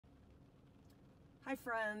Hi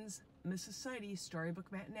friends, Mrs. Sidey,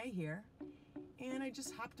 Storybook Matinee here, and I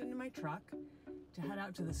just hopped into my truck to head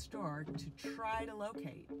out to the store to try to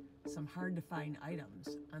locate some hard to find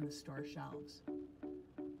items on the store shelves.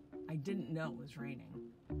 I didn't know it was raining.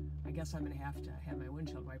 I guess I'm going to have my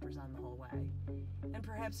windshield wipers on the whole way and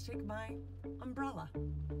perhaps take my umbrella.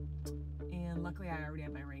 And luckily I already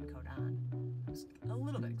have my raincoat on. I was a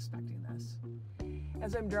little bit expecting this.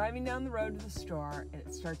 As I'm driving down the road to the store and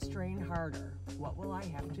it starts to rain harder, what will I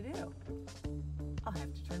have to do? I'll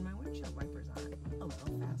have to turn my windshield wipers on a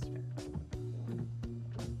little faster.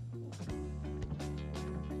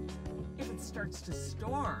 If it starts to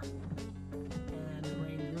storm and the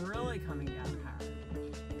rain's really coming down hard,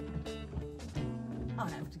 I'll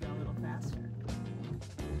have to go a little faster.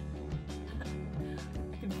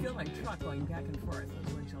 I can feel my truck going back and forth.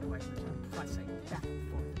 Those windshield wipers are pressing back and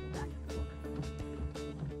forth, back and forth.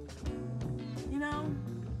 You know,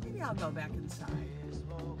 maybe I'll go back inside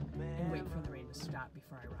and wait for the rain to stop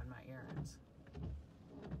before I run my errands.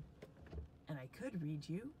 And I could read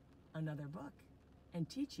you another book and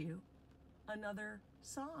teach you another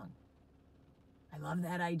song. I love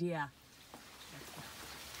that idea.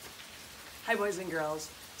 Hi boys and girls.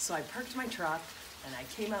 So I parked my truck and I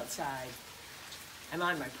came outside. I'm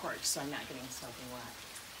on my porch, so I'm not getting soaking wet.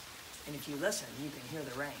 And if you listen, you can hear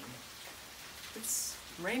the rain. It's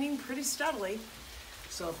raining pretty steadily.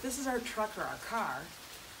 So if this is our truck or our car,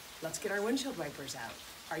 let's get our windshield wipers out.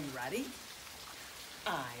 Are you ready?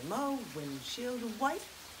 I'm a windshield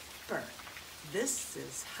wiper. This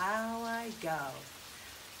is how I go.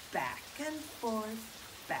 Back and forth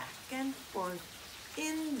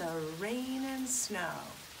in the rain and snow.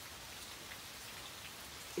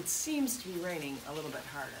 It seems to be raining a little bit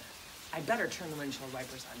harder. I better turn the windshield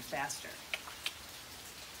wipers on faster.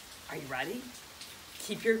 Are you ready?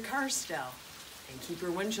 Keep your car still and keep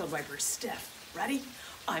your windshield wipers stiff. Ready?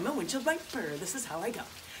 I'm a windshield wiper. This is how I go.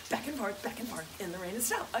 Back and forth in the rain and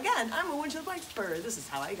snow. Again, I'm a windshield wiper. This is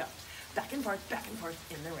how I go. Back and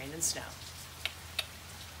forth in the rain and snow.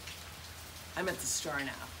 I'm at the store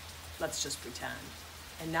now. Let's just pretend.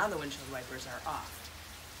 And now the windshield wipers are off.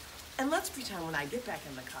 And let's pretend when I get back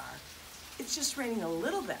in the car, it's just raining a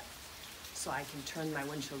little bit. So I can turn my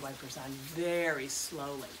windshield wipers on very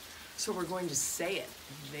slowly. So we're going to say it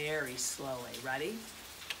very slowly. Ready?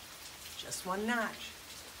 Just one notch.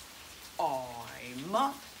 I'm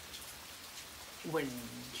a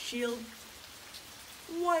windshield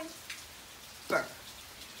wiper.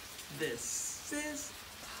 This is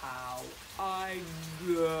how I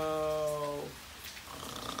go.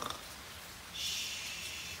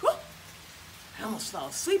 I almost fell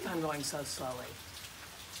asleep, I'm going so slowly.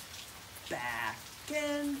 Back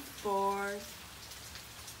and forth,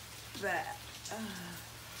 back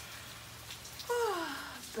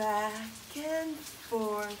and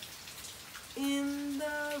forth in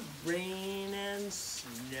the rain and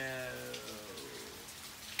snow.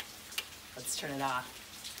 Let's turn it off.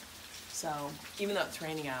 So, even though it's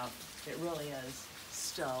raining out, it really is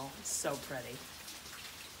still so pretty.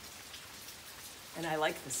 And I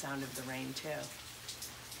like the sound of the rain too.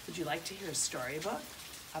 Would you like to hear a storybook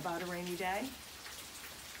about a rainy day?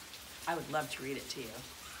 I would love to read it to you.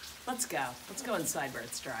 Let's go. Let's go inside where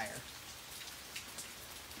it's drier.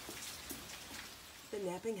 The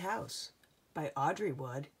Napping House by Audrey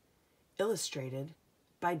Wood, illustrated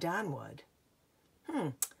by Don Wood.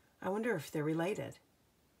 I wonder if they're related.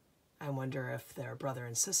 I wonder if they're brother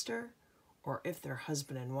and sister, or if they're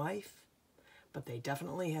husband and wife, but they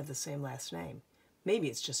definitely have the same last name. Maybe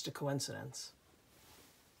it's just a coincidence.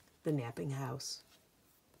 The Napping House.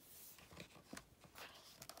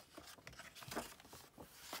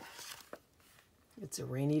 It's a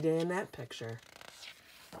rainy day in that picture.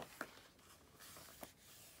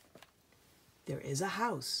 There is a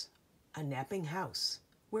house, a napping house,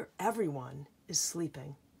 where everyone is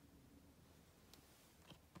sleeping.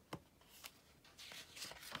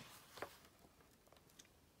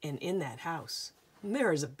 And in that house,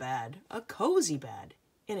 there is a bed, a cozy bed,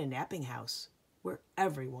 in a napping house where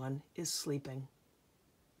everyone is sleeping.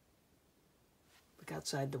 Look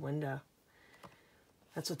outside the window.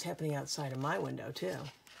 That's what's happening outside of my window, too.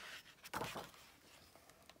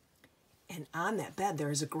 And on that bed,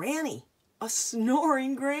 there is a granny, a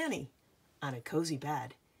snoring granny, on a cozy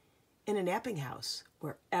bed in a napping house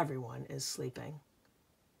where everyone is sleeping.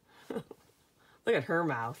 Look at her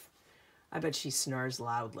mouth. I bet she snores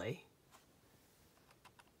loudly.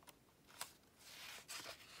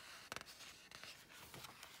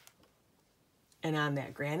 And on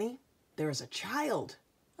that granny, there is a child,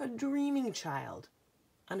 a dreaming child,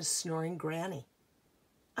 on a snoring granny,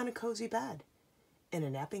 on a cozy bed, in a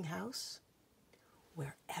napping house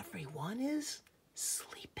where everyone is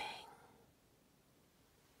sleeping.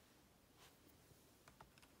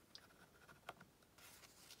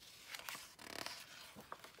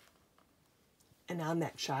 And on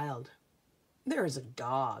that child, there is a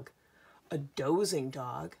dog, a dozing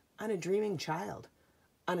dog on a dreaming child,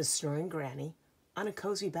 on a snoring granny, on a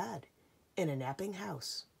cozy bed, in a napping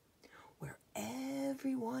house, where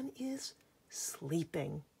everyone is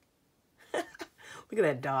sleeping. Look at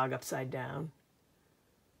that dog upside down.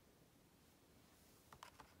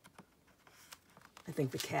 I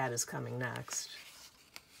think the cat is coming next.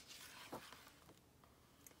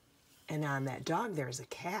 And on that dog, there is a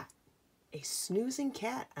cat, a snoozing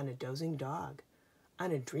cat on a dozing dog,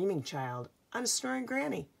 on a dreaming child, on a snoring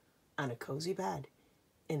granny, on a cozy bed,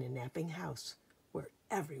 in a napping house, where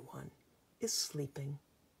everyone is sleeping.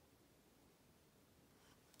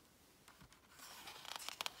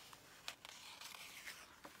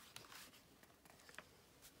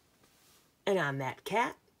 And on that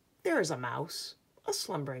cat, there is a mouse, a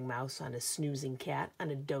slumbering mouse on a snoozing cat, on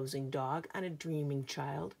a dozing dog, on a dreaming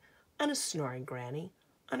child, on a snoring granny,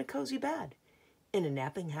 on a cozy bed, in a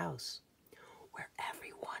napping house, where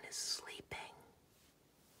everyone is sleeping.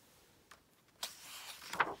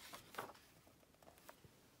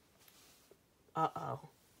 Uh-oh.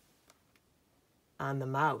 On the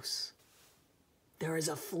mouse, there is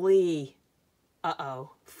a flea.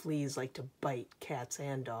 Uh-oh. Fleas like to bite cats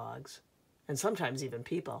and dogs, and sometimes even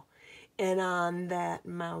people. And on that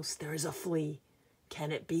mouse, there is a flea.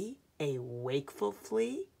 Can it be a wakeful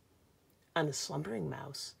flea? On a slumbering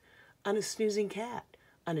mouse, on a snoozing cat,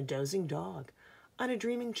 on a dozing dog, on a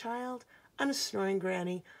dreaming child, on a snoring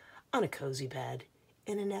granny, on a cozy bed,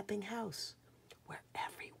 in a napping house, where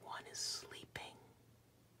everyone is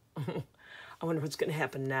sleeping. I wonder what's going to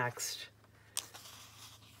happen next.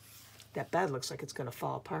 That bed looks like it's going to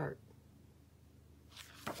fall apart.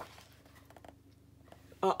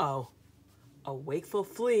 Uh-oh. A wakeful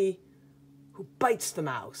flea who bites the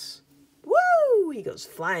mouse. Woo! He goes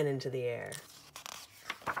flying into the air.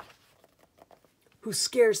 Who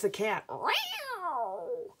scares the cat.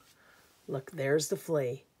 Look, there's the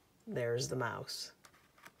flea. There's the mouse.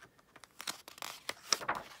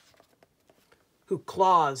 Who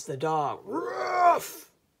claws the dog.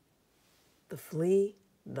 Ruff! The flea,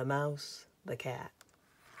 the mouse, the cat.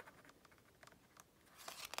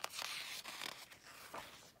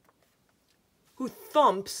 Who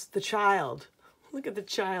thumps the child. Look at the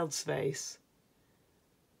child's face.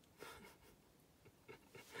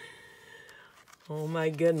 Oh my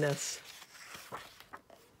goodness.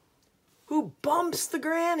 Who bumps the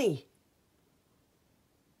granny?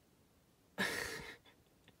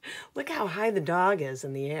 Look how high the dog is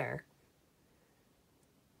in the air.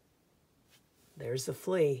 There's the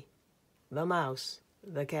flea, the mouse,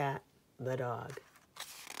 the cat, the dog.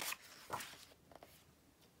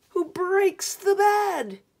 Who breaks the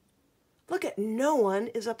bed? Look at, no one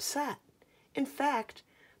is upset. In fact,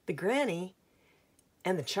 the granny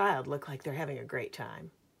and the child look like they're having a great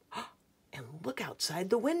time. And look outside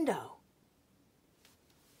the window.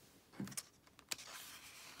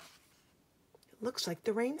 It looks like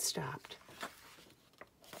the rain stopped.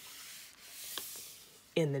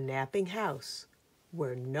 In the napping house,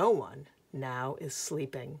 where no one now is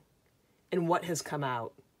sleeping. And what has come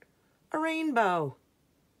out? A rainbow.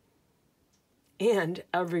 And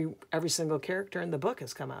every single character in the book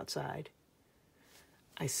has come outside.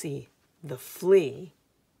 I see the flea,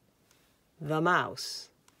 the mouse,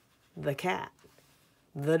 the cat,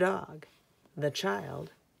 the dog, the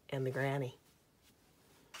child, and the granny.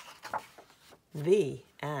 The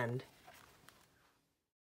end.